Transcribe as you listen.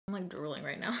like drooling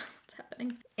right now. What's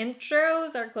happening?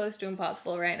 Intros are close to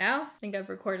impossible right now. I think I've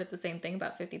recorded the same thing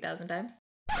about 50,000 times.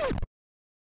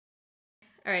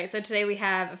 All right, so today we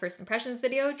have a first impressions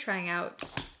video trying out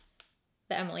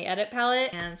the Emily Edit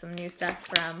palette and some new stuff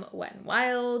from Wet n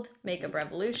Wild, Makeup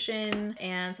Revolution,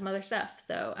 and some other stuff.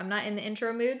 So I'm not in the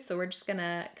intro mood, so we're just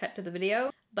gonna cut to the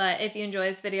video. But if you enjoy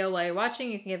this video while you're watching,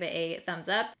 you can give it a thumbs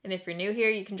up. And if you're new here,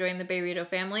 you can join the Burrito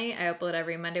family. I upload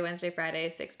every Monday, Wednesday, Friday,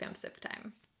 6 p.m. Pacific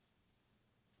time.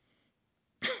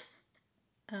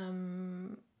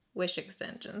 Wish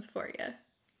extensions for you.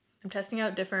 I'm testing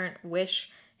out different Wish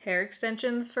hair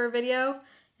extensions for a video,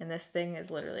 and this thing is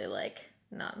literally like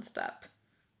non-stop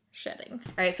shedding.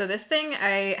 All right, so this thing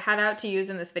I had out to use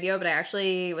in this video, but I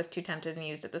actually was too tempted and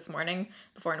used it this morning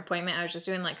before an appointment. I was just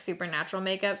doing like super natural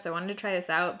makeup, so I wanted to try this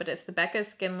out, but it's the Becca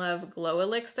Skin Love Glow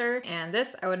Elixir, and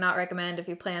this I would not recommend if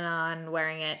you plan on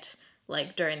wearing it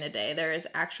like during the day. There is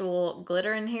actual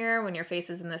glitter in here. When your face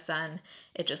is in the sun,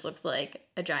 it just looks like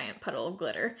a giant puddle of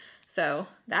glitter. So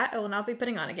that I will not be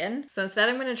putting on again. So instead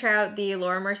I'm gonna try out the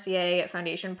Laura Mercier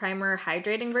Foundation Primer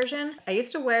Hydrating version. I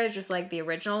used to wear just like the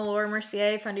original Laura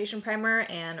Mercier Foundation Primer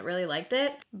and really liked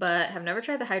it, but have never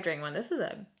tried the hydrating one. This is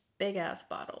a big ass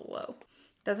bottle, whoa.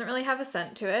 Doesn't really have a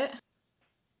scent to it.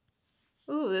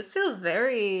 Ooh, this feels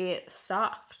very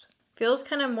soft. Feels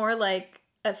kind of more like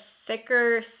a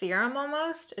thicker serum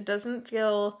almost. It doesn't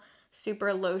feel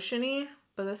super lotiony,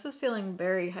 but this is feeling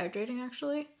very hydrating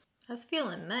actually. That's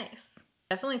feeling nice.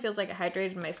 Definitely feels like it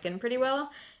hydrated my skin pretty well,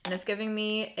 and it's giving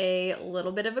me a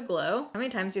little bit of a glow. How many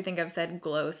times do you think I've said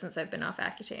glow since I've been off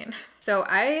Accutane? So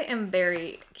I am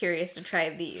very curious to try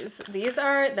these. These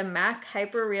are the MAC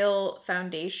Hyper Real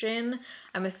Foundation.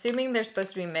 I'm assuming they're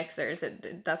supposed to be mixers.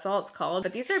 That's all it's called,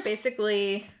 but these are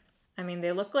basically, I mean,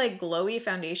 they look like glowy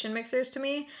foundation mixers to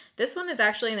me. This one is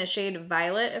actually in the shade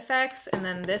Violet Effects, and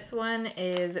then this one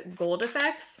is Gold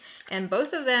Effects. And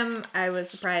both of them, I was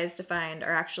surprised to find,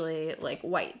 are actually like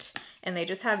white. And they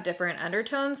just have different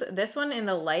undertones. This one in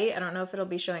the light, I don't know if it'll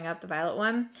be showing up, the violet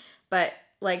one, but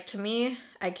like to me,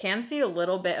 I can see a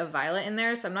little bit of violet in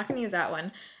there, so I'm not gonna use that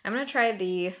one. I'm gonna try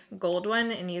the gold one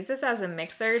and use this as a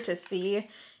mixer to see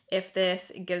if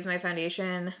this gives my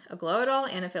foundation a glow at all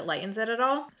and if it lightens it at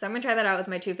all. So I'm gonna try that out with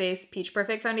my Too Faced Peach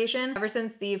Perfect foundation. Ever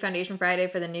since the Foundation Friday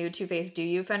for the new Too Faced Do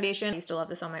You foundation, I used to love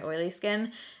this on my oily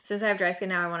skin. Since I have dry skin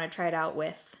now, I wanna try it out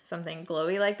with something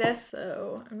glowy like this.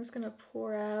 So I'm just gonna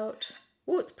pour out,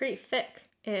 ooh, it's pretty thick.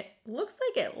 It looks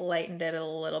like it lightened it a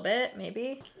little bit,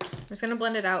 maybe. I'm just gonna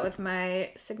blend it out with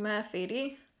my Sigma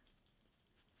F80.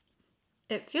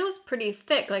 It feels pretty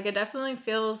thick, like it definitely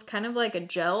feels kind of like a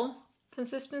gel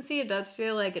consistency. It does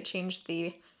feel like it changed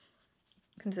the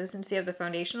consistency of the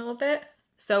foundation a little bit.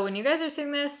 So when you guys are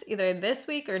seeing this, either this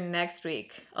week or next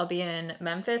week, I'll be in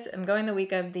Memphis. I'm going the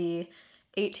week of the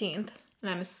 18th, and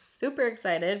I'm super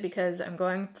excited because I'm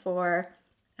going for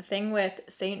a thing with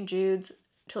St. Jude's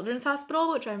Children's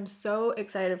Hospital, which I'm so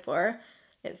excited for.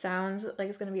 It sounds like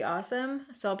it's gonna be awesome.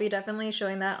 So I'll be definitely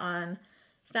showing that on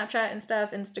Snapchat and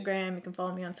stuff, Instagram. You can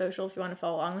follow me on social if you want to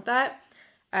follow along with that.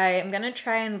 I am gonna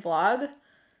try and vlog,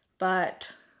 but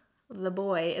the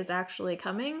boy is actually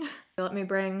coming. They let me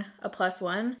bring a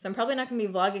 +1, so I'm probably not gonna be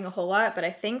vlogging a whole lot, but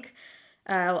I think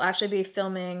I'll actually be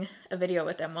filming a video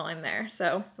with them while I'm there,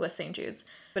 so with St. Jude's.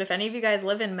 But if any of you guys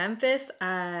live in Memphis,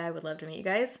 I would love to meet you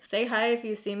guys. Say hi if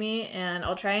you see me, and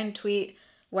I'll try and tweet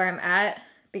where I'm at,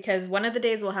 because one of the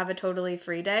days we'll have a totally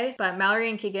free day. But Mallory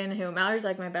and Keegan, who Mallory's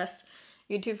like my best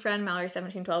YouTube friend,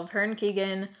 Mallory1712, her and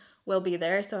Keegan will be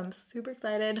there, so I'm super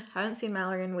excited. Haven't seen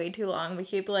Mallory in way too long. We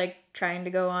keep like trying to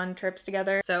go on trips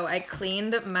together. So I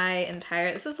cleaned my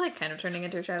entire, this is like kind of turning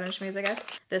into a challenge to me, I guess.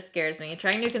 This scares me.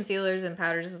 Trying new concealers and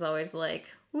powders is always like,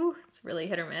 woo, it's really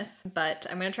hit or miss. But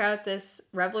I'm gonna try out this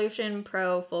Revolution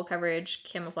Pro Full Coverage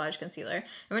Camouflage Concealer.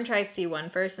 I'm gonna try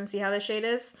C1 first and see how the shade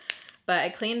is. But I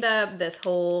cleaned up this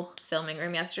whole filming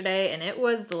room yesterday, and it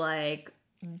was like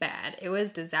bad. It was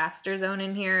disaster zone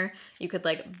in here. You could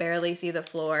like barely see the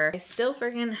floor. I still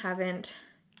freaking haven't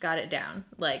got it down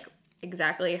like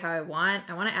exactly how I want.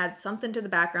 I want to add something to the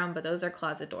background, but those are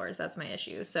closet doors. That's my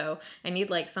issue. So I need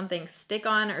like something stick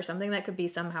on or something that could be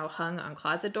somehow hung on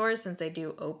closet doors since they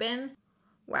do open.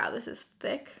 Wow, this is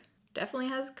thick. Definitely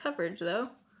has coverage though.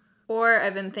 Or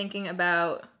I've been thinking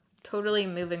about totally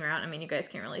moving around. I mean, you guys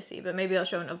can't really see, but maybe I'll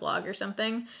show in a vlog or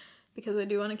something, because I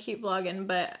do want to keep vlogging,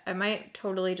 but I might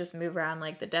totally just move around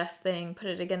like the desk thing, put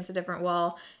it against a different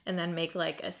wall, and then make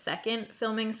like a second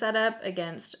filming setup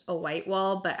against a white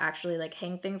wall, but actually like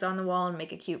hang things on the wall and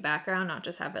make a cute background, not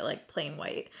just have it like plain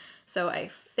white. So I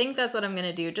think that's what I'm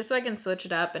gonna do, just so I can switch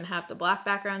it up and have the black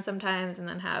background sometimes and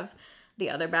then have the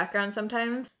other background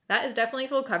sometimes. That is definitely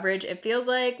full coverage. It feels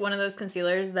like one of those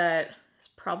concealers that is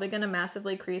probably going to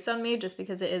massively crease on me just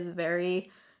because it is very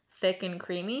thick and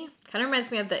creamy. Kind of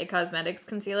reminds me of the It Cosmetics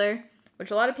concealer, which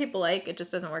a lot of people like. It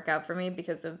just doesn't work out for me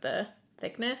because of the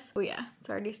thickness. Oh yeah, it's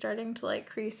already starting to like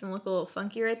crease and look a little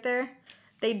funky right there.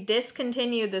 They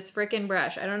discontinued this freaking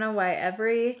brush. I don't know why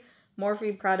every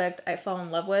Morphe product I fall in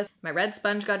love with. My red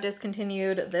sponge got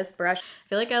discontinued, this brush. I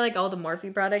feel like I like all the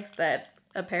Morphe products that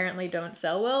apparently don't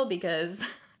sell well because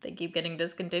they keep getting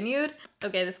discontinued.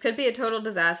 Okay, this could be a total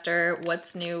disaster.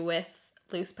 What's new with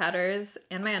loose powders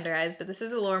and my under eyes, but this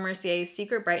is the Laura Mercier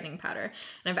Secret Brightening Powder.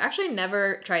 And I've actually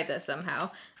never tried this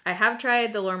somehow. I have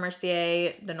tried the Laura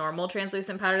Mercier, the normal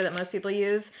translucent powder that most people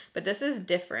use, but this is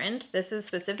different. This is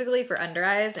specifically for under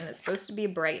eyes and it's supposed to be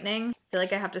brightening. I feel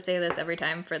like I have to say this every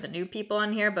time for the new people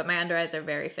on here, but my under eyes are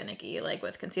very finicky, like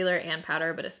with concealer and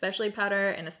powder, but especially powder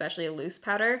and especially a loose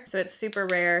powder. So it's super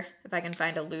rare if I can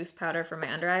find a loose powder for my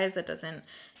under eyes that doesn't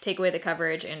take away the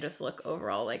coverage and just look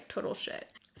overall like total shit.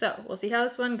 So we'll see how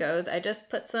this one goes. I just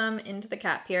put some into the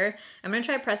cap here. I'm gonna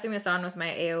try pressing this on with my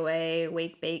AOA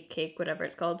Wake Bake Cake, whatever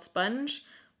it's called, sponge.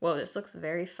 Whoa, this looks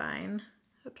very fine.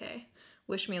 Okay,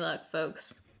 wish me luck,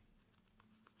 folks.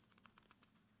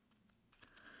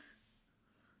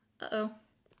 Uh-oh,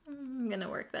 I'm gonna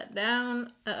work that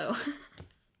down. Uh-oh.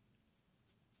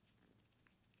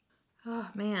 Oh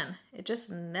man, it just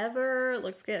never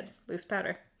looks good. Loose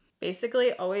powder.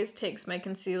 Basically always takes my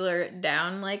concealer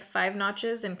down like 5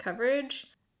 notches in coverage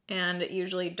and it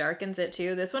usually darkens it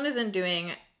too. This one isn't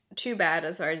doing too bad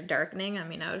as far as darkening. I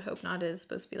mean, I would hope not. It is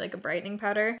supposed to be like a brightening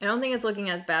powder. I don't think it's looking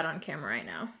as bad on camera right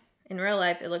now. In real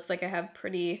life, it looks like I have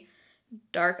pretty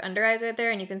dark under eyes right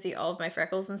there and you can see all of my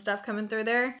freckles and stuff coming through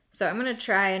there. So I'm gonna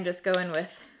try and just go in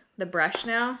with the brush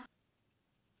now.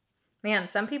 Man,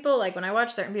 some people, like when I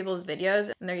watch certain people's videos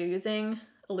and they're using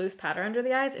a loose powder under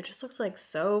the eyes, it just looks like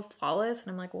so flawless and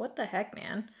I'm like, what the heck,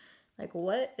 man? Like,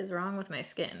 what is wrong with my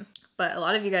skin? But a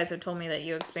lot of you guys have told me that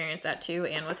you experience that too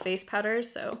and with face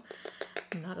powders, so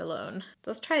I'm not alone.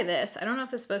 So let's try this. I don't know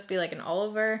if it's supposed to be like an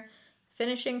all-over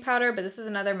finishing powder, but this is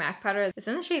another MAC powder. It's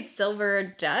in the shade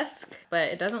Silver Dusk, but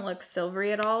it doesn't look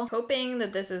silvery at all. Hoping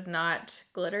that this is not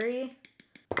glittery.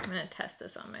 I'm gonna test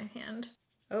this on my hand.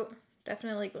 Oh,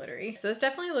 definitely glittery. So this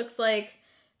definitely looks like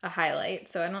a highlight,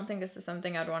 so I don't think this is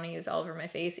something I'd want to use all over my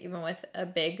face, even with a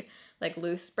big like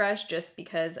loose brush, just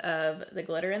because of the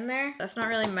glitter in there. That's not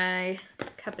really my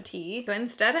cup of tea. So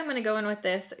instead I'm going to go in with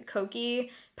this Kokie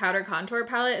powder contour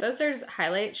palette. It says there's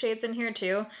highlight shades in here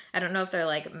too. I don't know if they're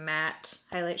like matte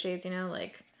highlight shades, you know,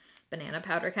 like banana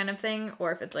powder kind of thing,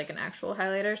 or if it's like an actual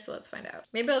highlighter, so let's find out.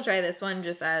 Maybe I'll try this one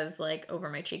just as like over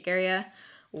my cheek area.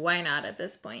 Why not at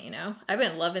this point, you know? I've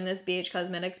been loving this BH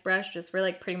Cosmetics brush just for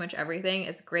like pretty much everything.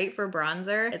 It's great for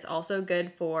bronzer. It's also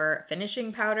good for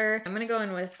finishing powder. I'm gonna go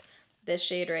in with this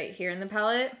shade right here in the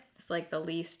palette. It's like the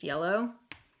least yellow.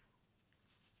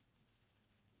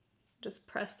 Just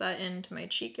press that into my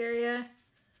cheek area.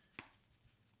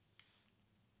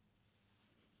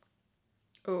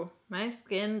 Oh, my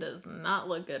skin does not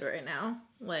look good right now.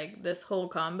 Like this whole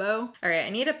combo. All right, I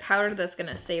need a powder that's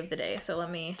gonna save the day. So let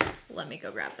me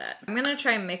go grab that. I'm gonna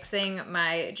try mixing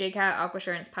my JCat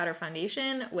Aquassurance Powder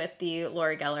Foundation with the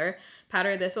Laura Geller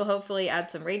powder. This will hopefully add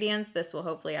some radiance. This will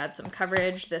hopefully add some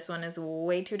coverage. This one is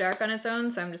way too dark on its own.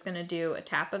 So I'm just gonna do a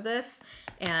tap of this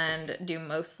and do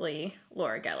mostly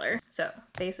Laura Geller. So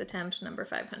face attempt number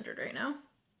 500 right now.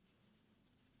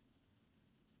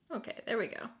 Okay, there we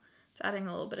go. It's adding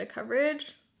a little bit of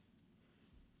coverage.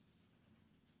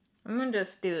 I'm gonna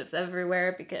just do this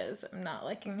everywhere because I'm not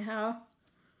liking how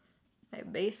my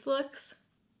base looks.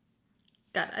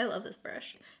 God, I love this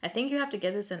brush. I think you have to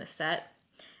get this in a set.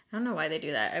 I don't know why they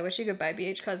do that. I wish you could buy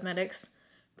BH Cosmetics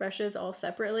brushes all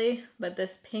separately, but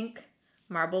this pink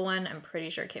marble one, I'm pretty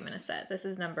sure came in a set. This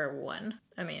is number 1.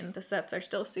 I mean, the sets are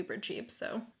still super cheap,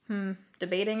 so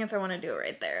debating if I want to do it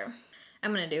right there.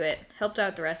 I'm gonna do it. Helped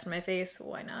out the rest of my face,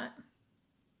 why not?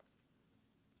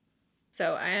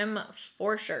 So I am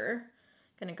for sure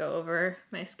gonna go over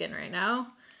my skin right now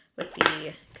with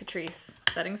the Catrice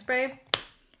setting spray.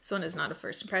 This one is not a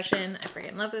first impression. I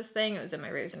freaking love this thing. It was in my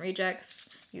Raves and Rejects.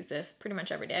 Use this pretty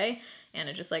much every day and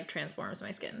it just like transforms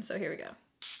my skin. So here we go.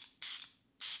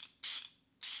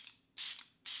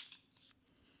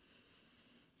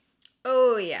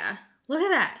 Oh yeah, look at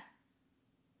that.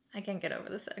 I can't get over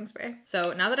the setting spray.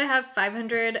 So now that I have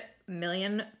 500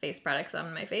 million face products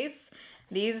on my face,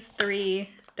 these 3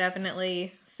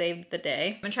 definitely saved the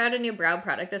day. I'm gonna try out a new brow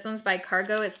product. This one's by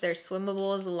Cargo. It's their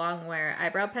Swimmables Long Wear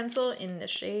Eyebrow Pencil in the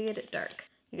shade Dark.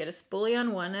 You get a spoolie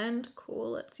on one end.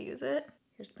 Cool, let's use it.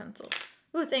 Here's the pencil.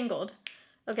 Ooh, it's angled.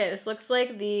 Okay, this looks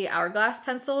like the Hourglass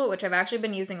pencil, which I've actually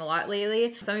been using a lot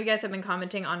lately. Some of you guys have been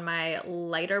commenting on my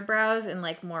lighter brows in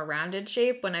like more rounded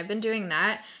shape. When I've been doing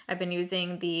that, I've been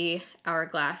using the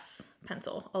Hourglass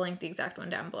pencil. I'll link the exact one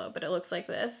down below, but it looks like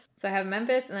this. So I have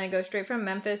Memphis, and I go straight from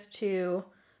Memphis to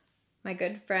my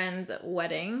good friend's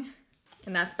wedding,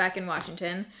 and that's back in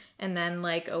Washington. And then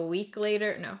like a week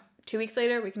later, no, 2 weeks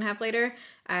later, week and a half later,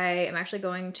 I am actually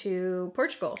going to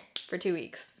Portugal for 2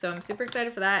 weeks. So I'm super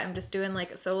excited for that. I'm just doing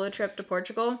like a solo trip to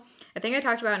Portugal. I think I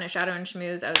talked about in a Shadow and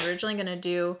Schmooze, I was originally gonna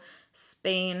do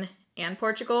Spain and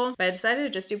Portugal, but I decided to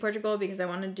just do Portugal because I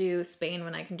want to do Spain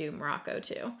when I can do Morocco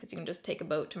too, because you can just take a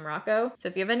boat to Morocco. So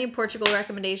if you have any Portugal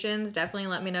recommendations, definitely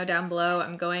let me know down below.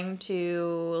 I'm going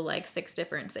to like 6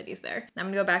 different cities there. I'm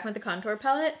gonna go back with the contour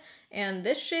palette, and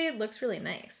this shade looks really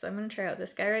nice. So I'm gonna try out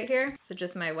this guy right here. So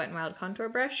just my Wet n Wild contour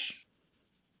brush.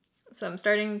 So I'm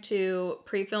starting to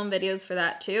pre-film videos for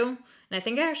that too. And I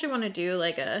think I actually want to do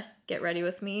like a get ready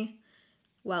with me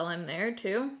while I'm there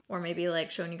too, or maybe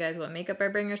like showing you guys what makeup I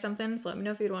bring or something. So let me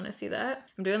know if you'd want to see that.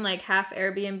 I'm doing like half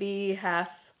Airbnb, half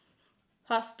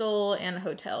hostel and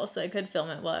hotel, so I could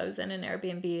film it while I was in an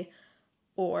Airbnb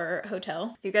or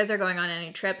hotel. If you guys are going on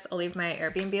any trips, I'll leave my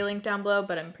Airbnb link down below,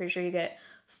 but I'm pretty sure you get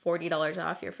 $40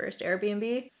 off your first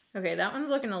Airbnb. Okay, that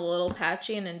one's looking a little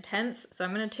patchy and intense, so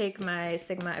I'm gonna take my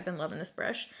Sigma. I've been loving this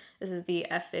brush. This is the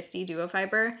F50 Duo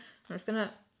Fiber. I'm just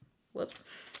gonna, whoops,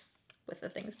 with the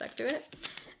thing stuck to it.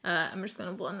 I'm just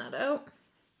gonna blend that out.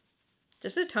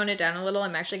 Just to tone it down a little,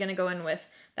 I'm actually gonna go in with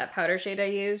that powder shade I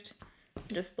used.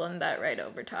 Just blend that right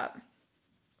over top.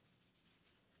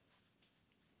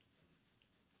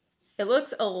 It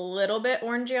looks a little bit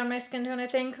orangey on my skin tone, I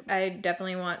think. I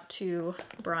definitely want to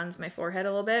bronze my forehead a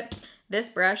little bit. This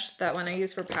brush, that one I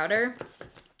use for powder,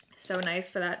 so nice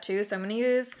for that too. So I'm gonna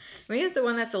use the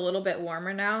one that's a little bit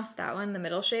warmer now, that one, the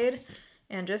middle shade,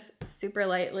 and just super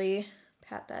lightly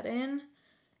pat that in,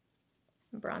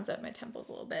 bronze up my temples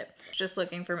a little bit. Just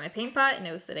looking for my paint pot, and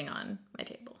it was sitting on my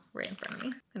table right in front of me.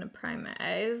 I'm gonna prime my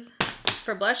eyes.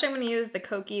 For blush, I'm gonna use the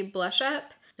Kokie Blush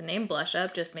Up. The name Blush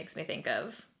Up just makes me think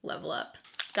of Level Up.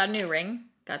 Got a new ring.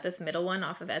 Got this middle one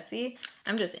off of Etsy.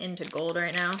 I'm just into gold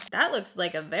right now. That looks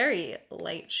like a very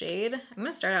light shade. I'm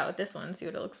gonna start out with this one, see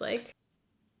what it looks like.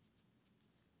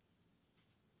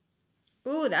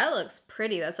 Ooh, that looks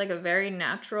pretty. That's like a very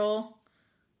natural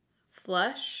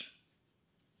flush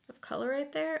of color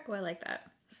right there. Oh, I like that.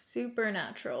 Super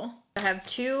natural. I have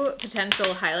 2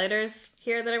 potential highlighters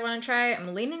here that I want to try.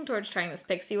 I'm leaning towards trying this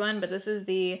Pixie one, but this is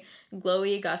the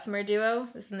Glowy Gossamer Duo.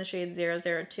 This is in the shade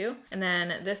 002. And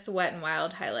then this Wet n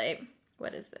Wild highlight.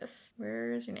 What is this?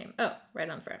 Where's your name? Oh, right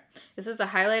on the front. This is the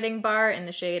highlighting bar in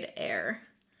the shade Air.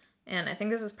 And I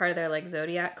think this is part of their like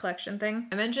Zodiac collection thing.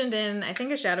 I mentioned in, I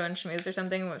think a Shadow and Schmooze or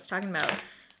something, I was talking about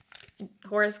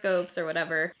horoscopes or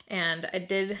whatever. And I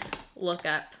did look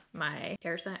up my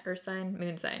air sign, earth sign,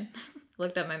 moon sign.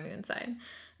 Looked up my moon sign.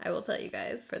 I will tell you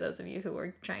guys, for those of you who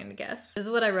were trying to guess. This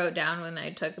is what I wrote down when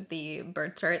I took the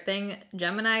birth chart thing.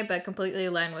 Gemini, but completely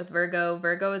aligned with Virgo.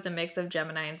 Virgo is a mix of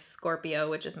Gemini and Scorpio,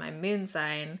 which is my moon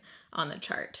sign on the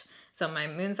chart. So my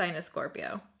moon sign is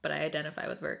Scorpio, but I identify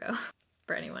with Virgo,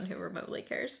 for anyone who remotely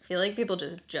cares. I feel like people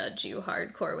just judge you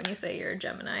hardcore when you say you're a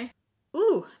Gemini.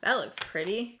 Ooh, that looks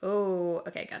pretty. Oh,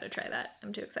 okay, gotta try that.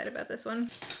 I'm too excited about this one.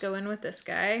 Let's go in with this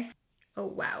guy. Oh,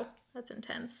 wow, that's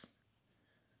intense.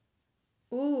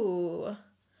 Ooh,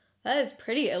 that is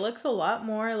pretty. It looks a lot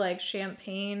more like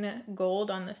champagne gold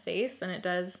on the face than it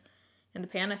does in the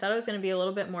pan. I thought it was gonna be a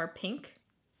little bit more pink.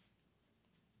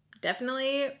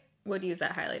 Definitely would use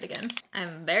that highlight again.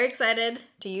 I'm very excited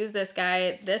to use this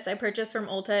guy. This I purchased from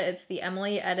Ulta. It's the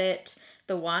Emily Edit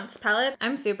the Wants palette.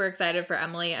 I'm super excited for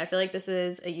Emily. I feel like this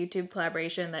is a YouTube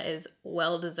collaboration that is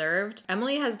well deserved.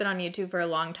 Emily has been on YouTube for a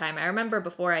long time. I remember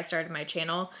before I started my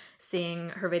channel seeing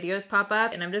her videos pop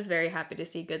up, and I'm just very happy to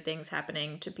see good things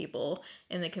happening to people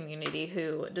in the community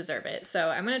who deserve it. So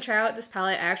I'm gonna try out this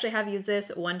palette. I actually have used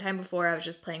this one time before. I was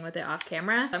just playing with it off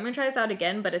camera. I'm gonna try this out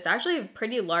again, but it's actually a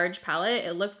pretty large palette.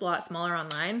 It looks a lot smaller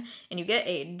online, and you get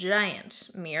a giant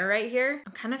mirror right here.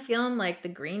 I'm kind of feeling like the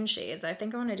green shades. I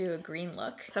think I wanna do a green look.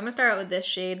 So I'm gonna start out with this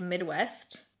shade,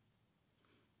 Midwest.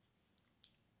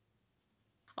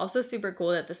 Also super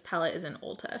cool that this palette is in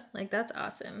Ulta. Like, that's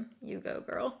awesome. You go,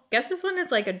 girl. Guess this one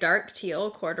is like a dark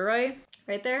teal corduroy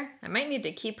right there. I might need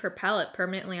to keep her palette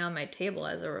permanently on my table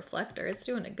as a reflector. It's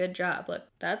doing a good job. Look,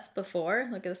 that's before.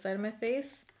 Look at the side of my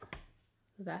face.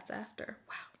 That's after.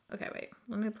 Wow. Okay, wait.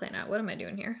 Let me plan out. What am I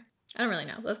doing here? I don't really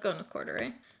know. Let's go in with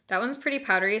corduroy. That one's pretty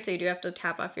powdery, so you do have to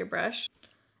tap off your brush.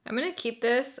 I'm gonna keep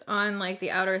this on like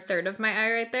the outer third of my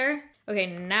eye right there. Okay,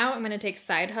 now I'm gonna take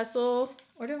Side Hustle,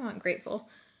 or do I want Grateful?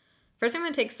 First I'm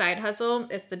gonna take Side Hustle.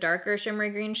 It's the darker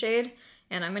shimmery green shade.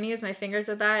 And I'm gonna use my fingers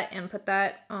with that and put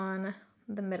that on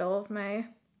the middle of my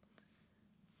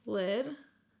lid.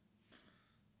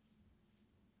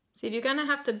 So you do kind of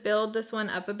have to build this one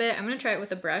up a bit. I'm gonna try it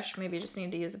with a brush. Maybe you just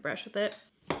need to use a brush with it.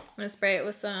 I'm gonna spray it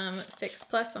with some Fix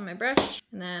Plus on my brush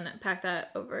and then pack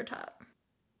that over top.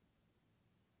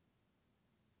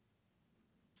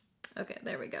 Okay,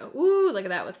 there we go. Ooh, look at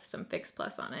that with some Fix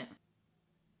Plus on it.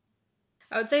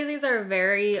 I would say these are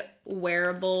very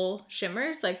wearable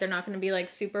shimmers. Like they're not gonna be like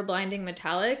super blinding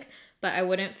metallic, but I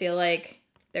wouldn't feel like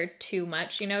they're too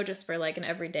much, you know, just for like an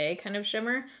everyday kind of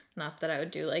shimmer. Not that I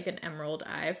would do like an emerald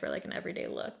eye for like an everyday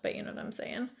look, but you know what I'm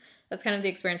saying? That's kind of the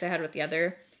experience I had with the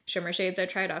other shimmer shades I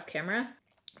tried off camera.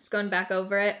 Just going back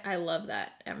over it, I love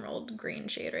that emerald green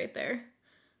shade right there,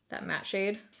 that matte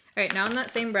shade. All right, now on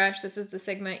that same brush, this is the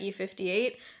Sigma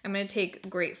E58. I'm gonna take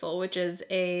Grateful, which is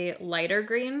a lighter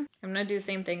green. I'm gonna do the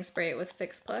same thing, spray it with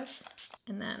Fix Plus,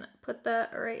 and then put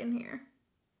that right in here.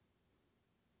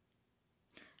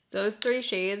 Those three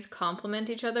shades complement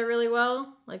each other really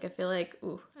well. Like I feel like,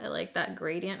 ooh, I like that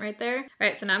gradient right there. All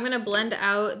right, so now I'm gonna blend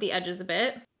out the edges a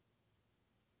bit.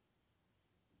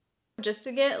 Just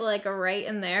to get like a right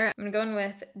in there, I'm going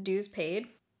with Dues Paid.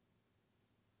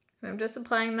 I'm just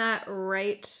applying that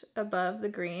right above the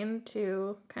green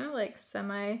to kind of like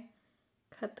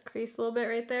semi-cut the crease a little bit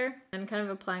right there, and kind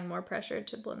of applying more pressure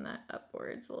to blend that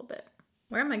upwards a little bit.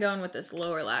 Where am I going with this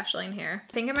lower lash line here?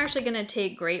 I think I'm actually gonna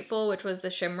take Grateful, which was the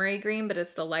shimmery green, but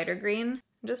it's the lighter green.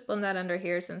 Just blend that under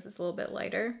here since it's a little bit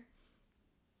lighter.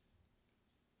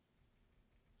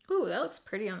 Ooh, that looks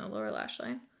pretty on the lower lash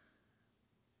line.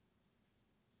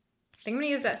 I think I'm gonna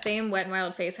use that same Wet n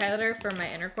Wild face highlighter for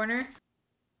my inner corner.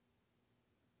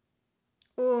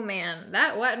 Oh man,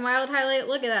 that Wet n Wild highlight,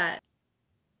 look at that.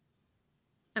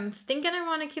 I'm thinking I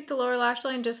want to keep the lower lash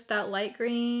line just with that light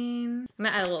green. I'm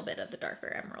gonna add a little bit of the darker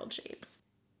emerald shade.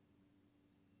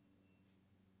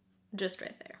 Just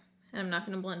right there. And I'm not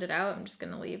gonna blend it out, I'm just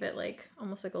gonna leave it like,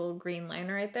 almost like a little green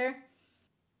liner right there.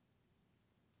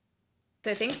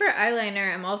 So I think for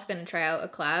eyeliner, I'm also gonna try out a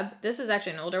collab. This is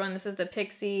actually an older one. This is the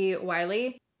Pixie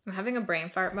Wiley. I'm having a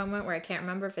brain fart moment where I can't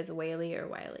remember if it's Whaley or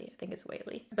Wiley. I think it's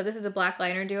Whaley. But this is a black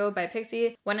liner duo by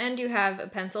Pixie. One end you have a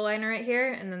pencil liner right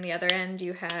here, and then the other end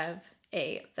you have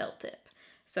a felt tip.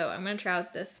 So I'm gonna try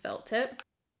out this felt tip.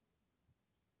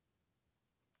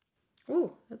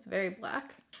 Ooh, that's very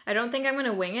black. I don't think I'm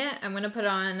gonna wing it. I'm gonna put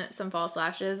on some false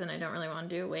lashes, and I don't really wanna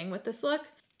do a wing with this look.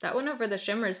 That went over the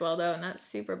shimmers well though, and that's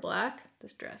super black.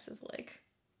 This dress is like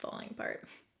falling apart.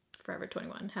 Forever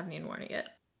 21, haven't even worn it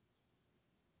yet.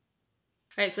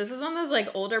 All right, so this is one of those like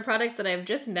older products that I've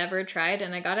just never tried,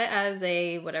 and I got it as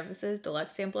a, whatever this is,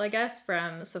 deluxe sample, I guess,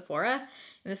 from Sephora.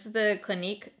 And this is the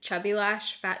Clinique Chubby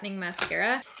Lash Fattening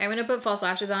Mascara. I'm gonna put false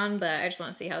lashes on, but I just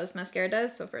wanna see how this mascara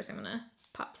does. So first I'm gonna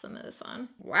pop some of this on.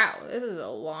 Wow, this is a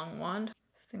long wand.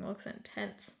 This thing looks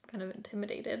intense, I'm kind of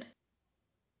intimidated.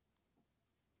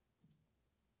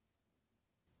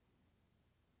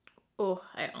 Oh,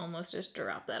 I almost just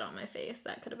dropped that on my face.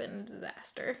 That could have been a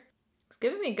disaster. It's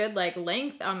giving me good like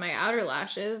length on my outer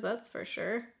lashes, that's for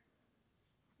sure.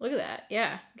 Look at that,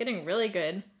 yeah, getting really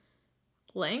good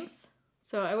length.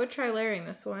 So I would try layering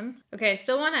this one. Okay, I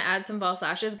still want to add some false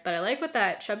lashes, but I like what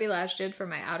that chubby lash did for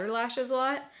my outer lashes a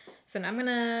lot. So now I'm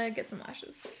gonna get some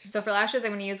lashes. So for lashes,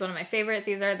 I'm gonna use one of my favorites.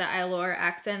 These are the Allure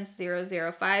Accents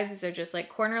 005. These are just like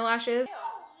corner lashes.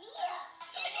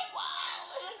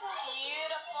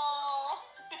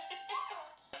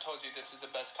 This is the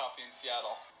best coffee in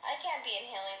Seattle. I can't be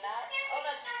inhaling that. Oh,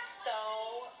 that's so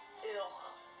ugh.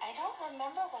 I don't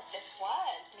remember what this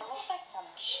was. It looks like some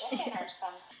chicken or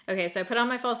something. Okay, so I put on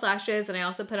my false lashes, and I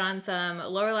also put on some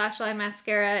lower lash line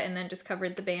mascara, and then just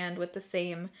covered the band with the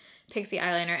same Pixie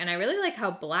eyeliner. And I really like how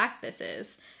black this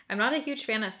is. I'm not a huge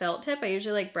fan of felt tip. I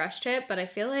usually like brush tip, but I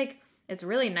feel like it's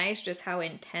really nice just how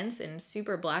intense and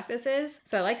super black this is.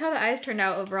 So I like how the eyes turned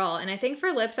out overall. And I think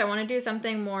for lips, I want to do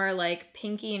something more like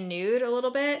pinky nude a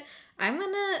little bit. I'm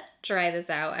gonna try this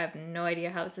out. I have no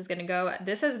idea how this is gonna go.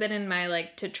 This has been in my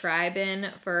like to try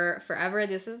bin for forever.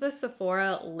 This is the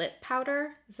Sephora lip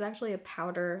powder. This is actually a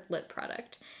powder lip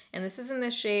product. And this is in the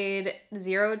shade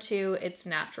 02, It's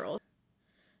Natural.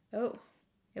 Oh,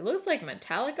 it looks like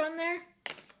metallic on there.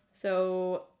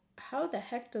 So how the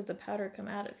heck does the powder come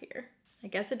out of here? I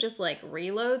guess it just like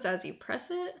reloads as you press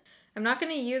it. I'm not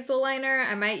gonna use the liner.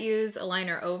 I might use a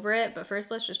liner over it, but first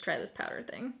let's just try this powder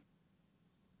thing.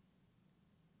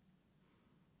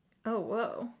 Oh,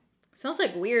 whoa. It smells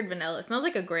like weird vanilla. It smells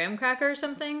like a graham cracker or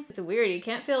something. It's weird, you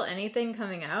can't feel anything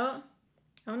coming out.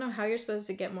 I don't know how you're supposed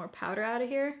to get more powder out of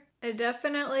here. I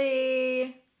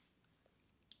definitely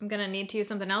I'm gonna need to use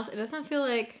something else. It doesn't feel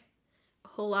like a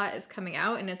whole lot is coming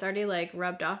out, and it's already like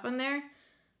rubbed off on there.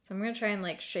 So I'm gonna try and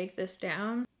like shake this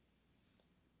down.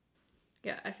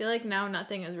 Yeah, I feel like now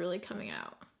nothing is really coming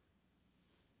out.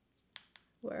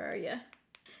 Where are you?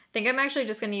 I think I'm actually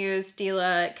just gonna use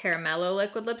Stila Caramello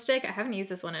liquid lipstick. I haven't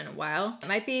used this one in a while. It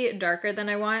might be darker than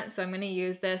I want, so I'm gonna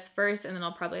use this first and then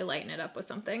I'll probably lighten it up with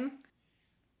something.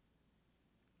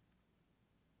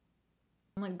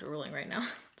 I'm like drooling right now.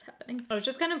 What's happening? I was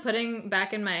just kind of putting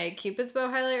back in my Cupid's bow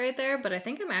highlight right there, but I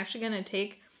think I'm actually gonna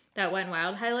take that Wet n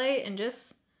Wild highlight and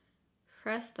just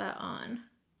press that on.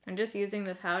 I'm just using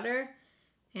the powder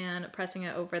and pressing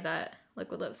it over that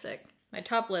liquid lipstick. My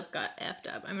top lip got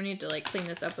effed up. I'm gonna need to like clean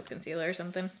this up with concealer or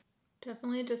something.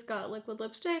 Definitely just got liquid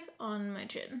lipstick on my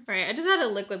chin. All right, I just had a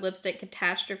liquid lipstick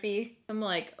catastrophe. Some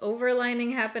like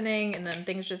overlining happening and then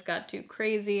things just got too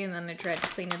crazy and then I tried to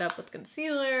clean it up with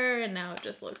concealer and now it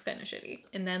just looks kind of shitty.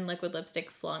 And then liquid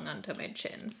lipstick flung onto my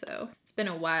chin. So it's been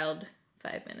a wild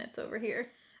 5 minutes over here.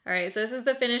 All right, so this is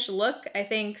the finished look. I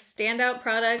think standout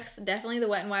products, definitely the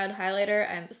Wet n Wild highlighter.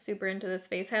 I'm super into this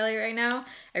face highlight right now.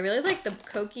 I really like the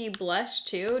Kokie blush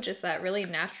too, just that really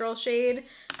natural shade.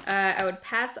 I would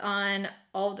pass on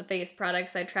all of the face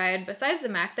products I tried. Besides the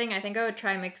MAC thing, I think I would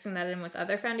try mixing that in with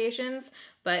other foundations,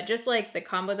 but just like the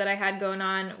combo that I had going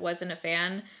on, wasn't a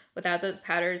fan. Without those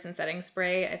powders and setting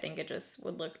spray, I think it just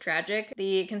would look tragic.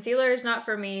 The concealer is not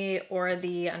for me, or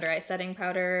the under eye setting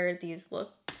powder. These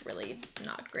look really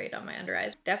not great on my under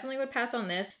eyes. Definitely would pass on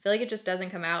this. I feel like it just doesn't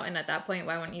come out, and at that point,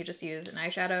 why wouldn't you just use an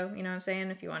eyeshadow, you know what I'm saying,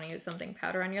 if you want to use something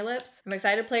powder on your lips. I'm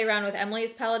excited to play around with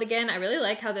Emily's palette again. I really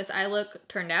like how this eye look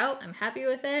turned out. I'm happy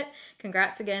with it.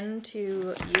 Congrats again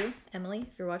to you, Emily,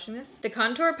 if you're watching this. The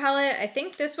contour palette, I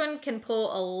think this one can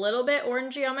pull a little bit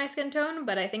orangey on my skin tone,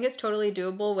 but I think it's totally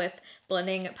doable with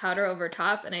blending powder over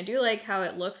top, and I do like how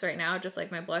it looks right now, just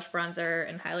like my blush, bronzer,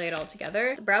 and highlight all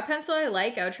together. The brow pencil I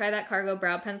like. I would try that Cargo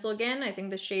brow pencil again. I think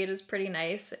the shade is pretty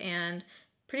nice and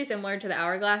pretty similar to the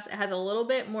Hourglass. It has a little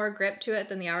bit more grip to it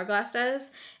than the Hourglass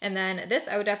does. And then this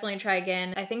I would definitely try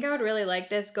again. I think I would really like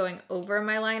this going over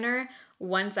my liner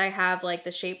once I have like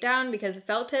the shape down, because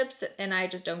felt tips and I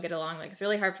just don't get along. Like it's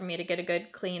really hard for me to get a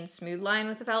good clean smooth line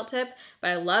with a felt tip,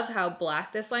 but I love how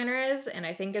black this liner is, and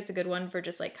I think it's a good one for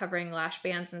just like covering lash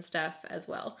bands and stuff as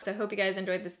well. So I hope you guys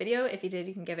enjoyed this video. If you did,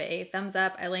 you can give it a thumbs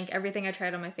up. I link everything I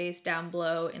tried on my face down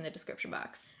below in the description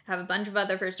box. I have a bunch of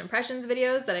other first impressions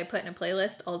videos that I put in a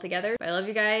playlist all together. But I love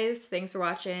you guys. Thanks for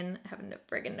watching. I have a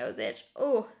friggin' nose itch.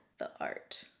 Oh, the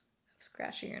art of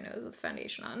scratching your nose with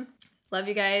foundation on. Love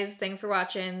you guys. Thanks for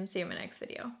watching. See you in my next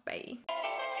video. Bye.